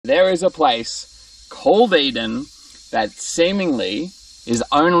there is a place called Eden that seemingly is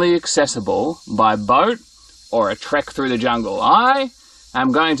only accessible by boat or a trek through the jungle. I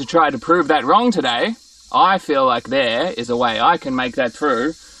am going to try to prove that wrong today. I feel like there is a way I can make that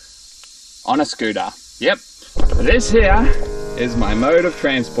through on a scooter. Yep, this here is my mode of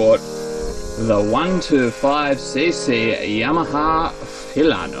transport, the 125cc Yamaha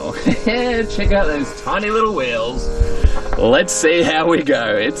Filano. Check out those tiny little wheels. Let's see how we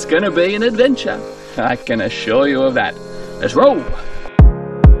go. It's gonna be an adventure, I can assure you of that. Let's roll!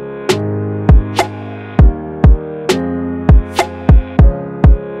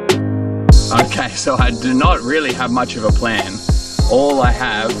 Okay, so I do not really have much of a plan. All I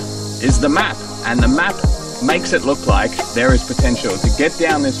have is the map, and the map makes it look like there is potential to get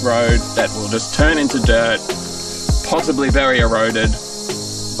down this road that will just turn into dirt, possibly very eroded.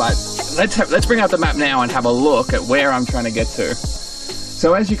 But let's bring out the map now and have a look at where I'm trying to get to.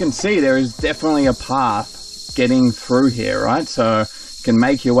 So as you can see, there is definitely a path getting through here, right? So you can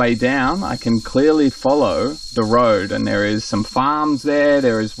make your way down. I can clearly follow the road, and there is some farms there.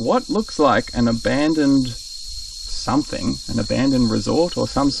 There is what looks like an abandoned something, an abandoned resort or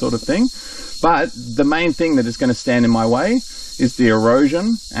some sort of thing. But the main thing that is going to stand in my way is the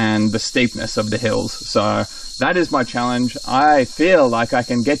erosion and the steepness of the hills. So that is my challenge. I feel like I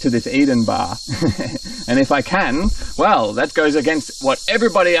can get to this Eden bar. And if I can, well, that goes against what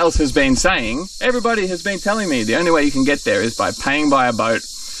everybody else has been saying. Everybody has been telling me the only way you can get there is by paying by a boat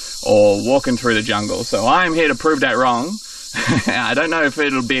or walking through the jungle. So I'm here to prove that wrong. I don't know if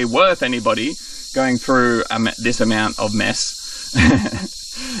it'll be worth anybody going through this amount of mess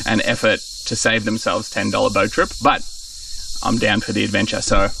and effort to save themselves $10 boat trip, but I'm down for the adventure,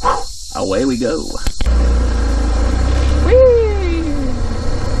 so away we go. Whee!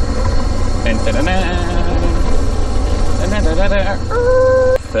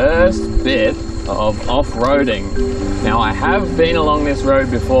 First bit of off-roading. Now I have been along this road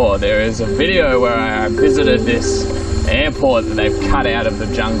before. There is a video where I visited this airport that they've cut out of the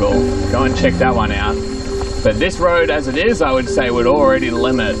jungle. Go and check that one out. But this road as it is, I would say would already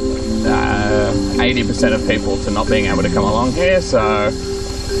limit 80% of people to not being able to come along here. So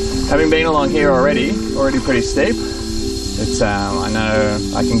having been along here already pretty steep, it's I know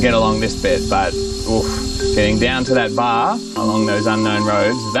I can get along this bit, but oof, getting down to that bar along those unknown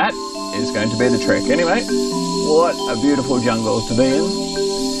roads, that is going to be the trick. Anyway, what a beautiful jungle to be in.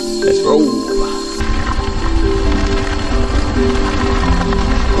 Let's roll.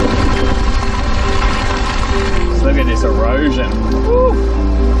 Look at this erosion. Woo.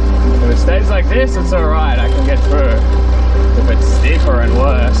 If it stays like this, it's alright, I can get through. If it's steeper and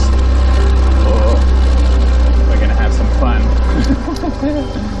worse, oh, we're gonna have some fun.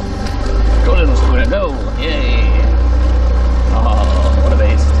 Go little scooter, go! Yay! Oh, what a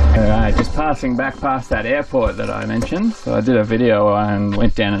beast. Alright, just passing back past that airport that I mentioned. So I did a video and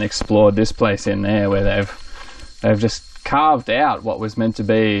went down and explored this place in there where they've just carved out what was meant to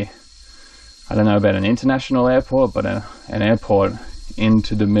be, I don't know about an international airport, but an airport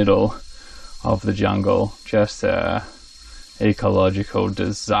into the middle of the jungle. Just a ecological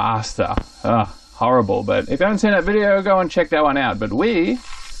disaster. Horrible. But if you haven't seen that video, go and check that one out. But we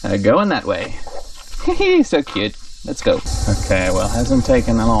are going that way. So cute. Let's go. Okay, well, it hasn't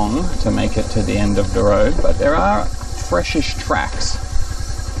taken long to make it to the end of the road, but there are freshish tracks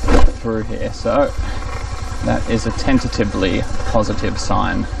through here, so that is a tentatively positive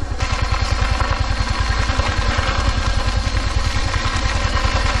sign.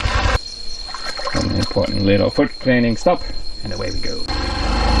 An important little foot cleaning stop, and away we go.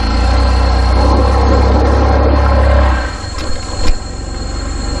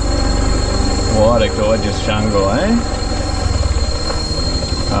 What a gorgeous jungle, eh?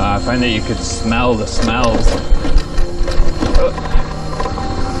 If only you could smell the smells. Oh.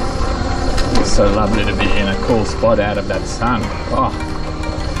 It's so lovely to be in a cool spot out of that sun. Oh,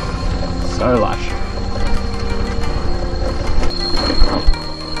 so lush.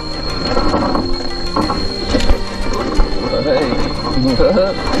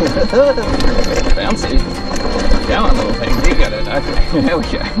 Bouncy. Come on, little thing, you got it. Okay, there we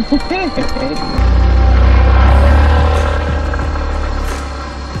go.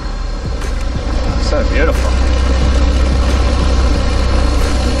 So beautiful.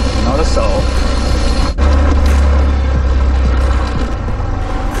 Not a soul.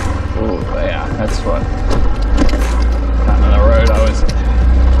 Oh yeah, that's what kind of the road I was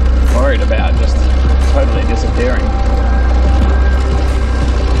worried about, just totally disappearing.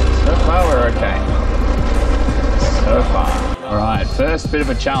 So far we're okay. So far. Alright, first bit of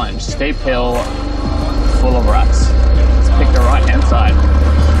a challenge. Steep hill, full of ruts. Let's pick the right hand side.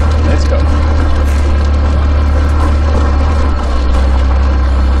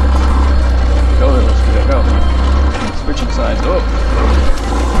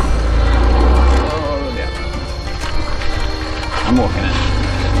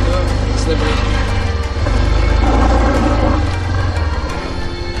 slippery.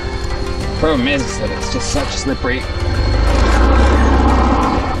 Problem is that it's just such slippery.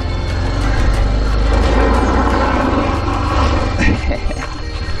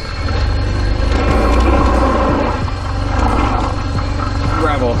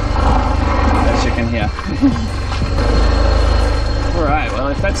 Gravel, as you can hear. Alright, well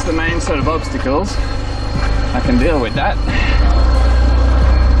if that's the main sort of obstacles, I can deal with that.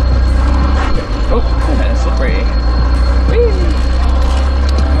 Oh, that's slippery. Whee!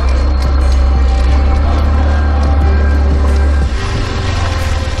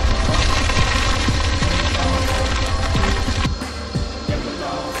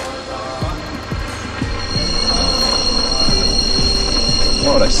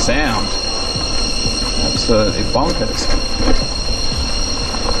 What a sound. Absolutely bonkers.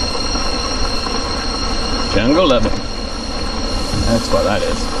 Jungle living. That's what that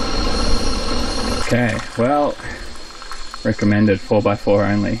is. Okay, well, recommended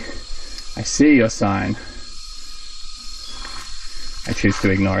 4x4 only. I see your sign. I choose to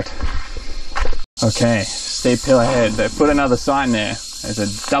ignore it. Okay, steep hill ahead. They've put another sign there. There's a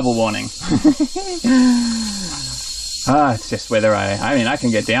double warning. It's just whether I mean, I can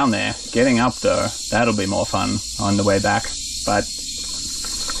get down there. Getting up though, that'll be more fun on the way back. But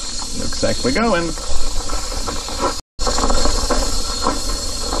looks like we're going.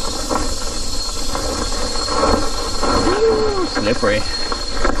 Ooh, slippery.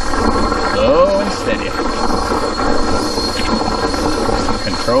 Slow and steady. Some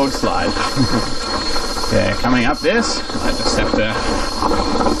controlled slide. Yeah, coming up this, I just have to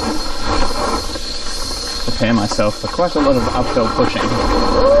prepare myself for quite a lot of uphill pushing.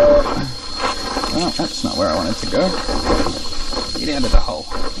 Well, that's not where I wanted to go. Get out of the hole.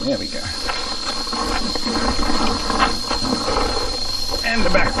 There we go. And the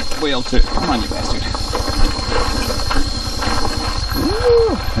back wheel too. Come on, you bastard.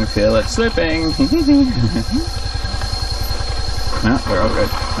 Woo, I feel it slipping. No, we're all good.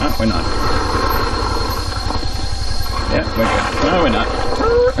 No, we're not. Yeah, we're good. No, we're not.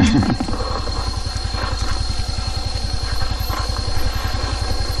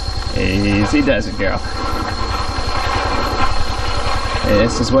 Easy does it, girl.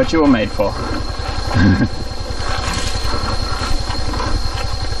 This is what you were made for.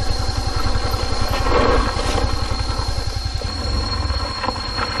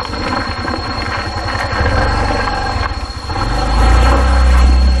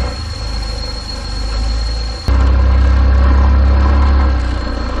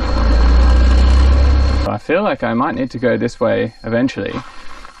 I feel like I might need to go this way eventually.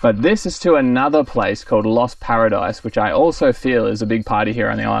 But this is to another place called Lost Paradise, which I also feel is a big party here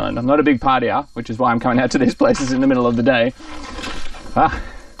on the island. I'm not a big partier, which is why I'm coming out to these places in the middle of the day. So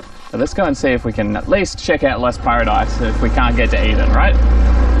let's go and see if we can at least check out Lost Paradise if we can't get to Eden, right?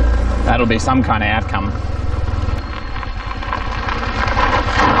 That'll be some kind of outcome.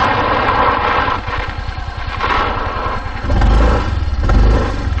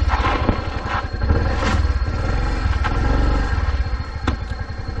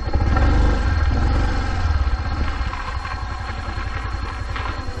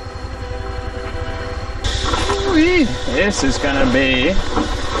 This is going to be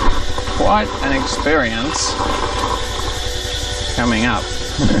quite an experience coming up.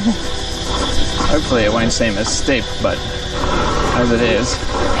 Hopefully it won't seem as steep, but as it is,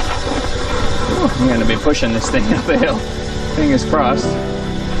 I'm going to be pushing this thing up the hill. Fingers crossed.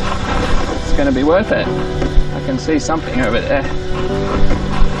 It's going to be worth it. I can see something over there.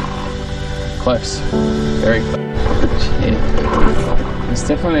 Close. Very close. Gee. There's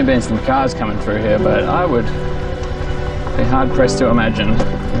definitely been some cars coming through here, but I would be hard pressed to imagine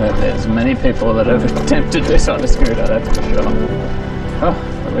that there's many people that have attempted this on a scooter, that's for sure. Oh,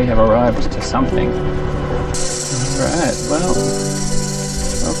 but we have arrived to something. Alright, well,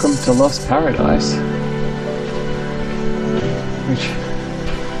 welcome to Lost Paradise. Which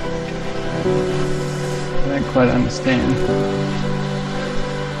I don't quite understand.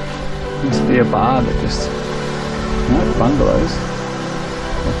 Must be a bar that just... no, bungalows.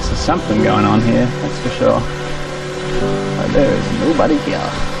 There's something going on here, that's for sure. But there is nobody here.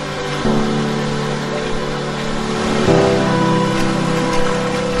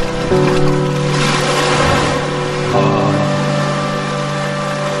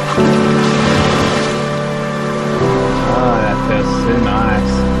 Oh, that feels so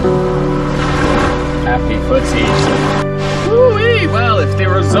nice. Happy footies. Woo-wee! Well, if the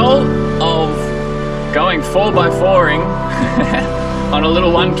result of going 4x4ing on a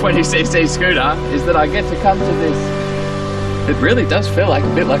little 120cc scooter is that I get to come to this It really does feel like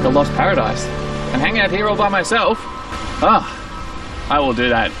a bit like a lost paradise. And hang out here all by myself, I will do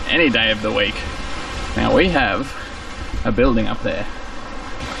that any day of the week. Now we have a building up there.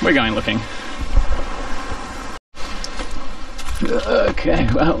 We're going looking. Okay,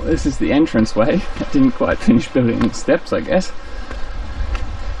 well, this is the entranceway. I didn't quite finish building the steps, I guess.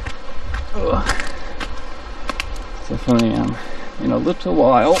 It's definitely in a little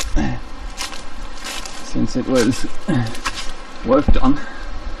while since it was worked on,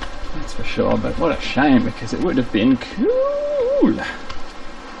 that's for sure. But what a shame, because it would have been cool.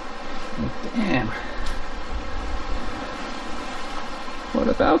 Oh, damn. What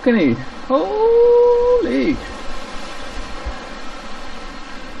a balcony. Holy.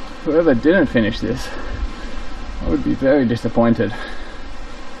 Whoever didn't finish this, I would be very disappointed.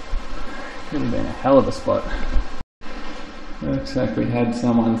 Could have been a hell of a spot. Looks like we had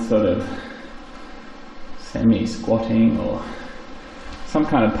someone sort of semi-squatting or some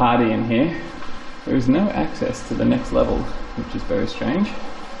kind of party in here. There is no access to the next level, which is very strange.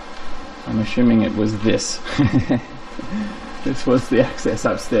 I'm assuming it was this. This was the access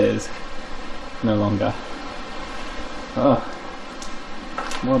upstairs. No longer. Oh,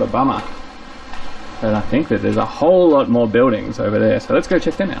 what a bummer. But I think that there's a whole lot more buildings over there, so let's go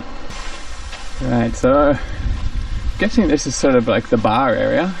check them out. Right, so guessing this is sort of like the bar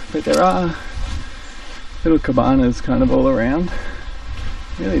area, but there are little cabanas kind of all around.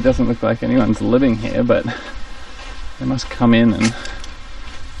 Really doesn't look like anyone's living here, but they must come in and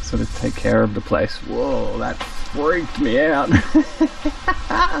sort of take care of the place. Whoa, that freaked me out.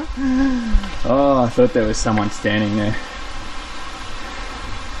 Oh, I thought there was someone standing there.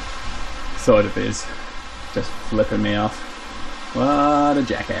 Sort of is. Just flipping me off. What a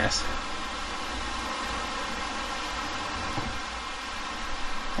jackass.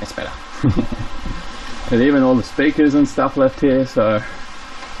 That's better. But even all the speakers and stuff left here, so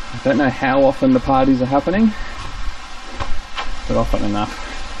I don't know how often the parties are happening, but often enough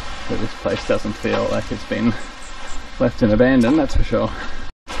that this place doesn't feel like it's been left and abandoned, that's for sure.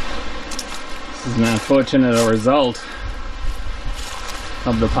 This is an unfortunate result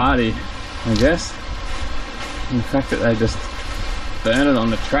of the party, I guess, and the fact that they just burn it on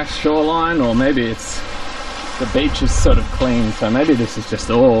the trash shoreline, or maybe it's the beach is sort of clean, so maybe this is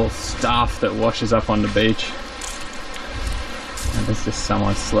just all stuff that washes up on the beach. And there's just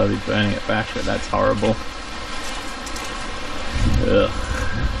someone slowly burning it back, but that's horrible. Ugh.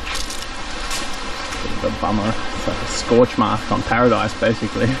 Bit of a bummer. It's like a scorch mark on paradise,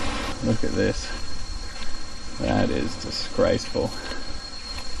 basically. Look at this. That is disgraceful.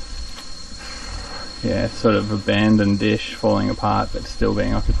 Yeah, it's sort of abandoned dish falling apart, but still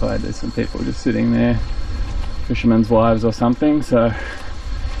being occupied. There's some people just sitting there. Fishermen's wives or something, so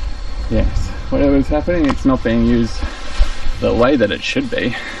yes, whatever's happening, it's not being used the way that it should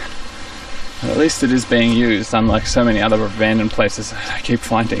be. But at least it is being used, unlike so many other abandoned places that I keep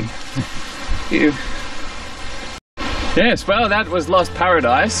finding. Ew. Yes, well, that was Lost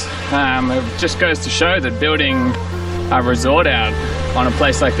Paradise. It just goes to show that building a resort out on a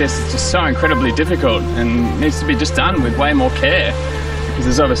place like this is just so incredibly difficult and needs to be just done with way more care, because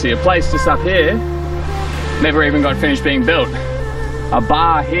there's obviously a place just up here never even got finished being built. A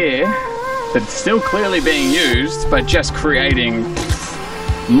bar here that's still clearly being used, but just creating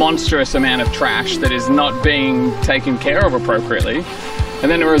monstrous amount of trash that is not being taken care of appropriately. And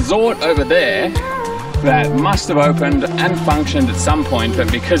then a resort over there that must have opened and functioned at some point,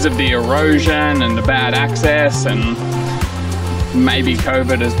 but because of the erosion and the bad access and maybe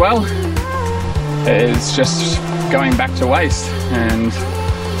COVID as well, is just going back to waste. And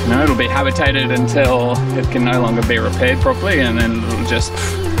you know, it'll be habitated until it can no longer be repaired properly, and then it'll just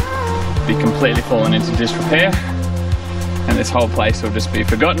be completely fallen into disrepair, and this whole place will just be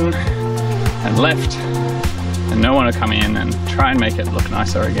forgotten and left, and no one will come in and try and make it look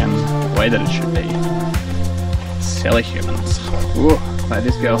nicer again the way that it should be. Silly humans. Ooh, but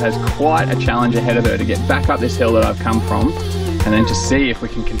this girl has quite a challenge ahead of her to get back up this hill that I've come from, and then to see if we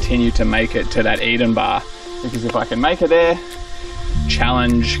can continue to make it to that Eden bar, because if I can make it there,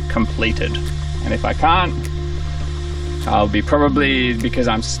 challenge completed. And if I can't, I'll be probably because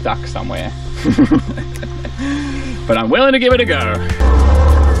I'm stuck somewhere. But I'm willing to give it a go.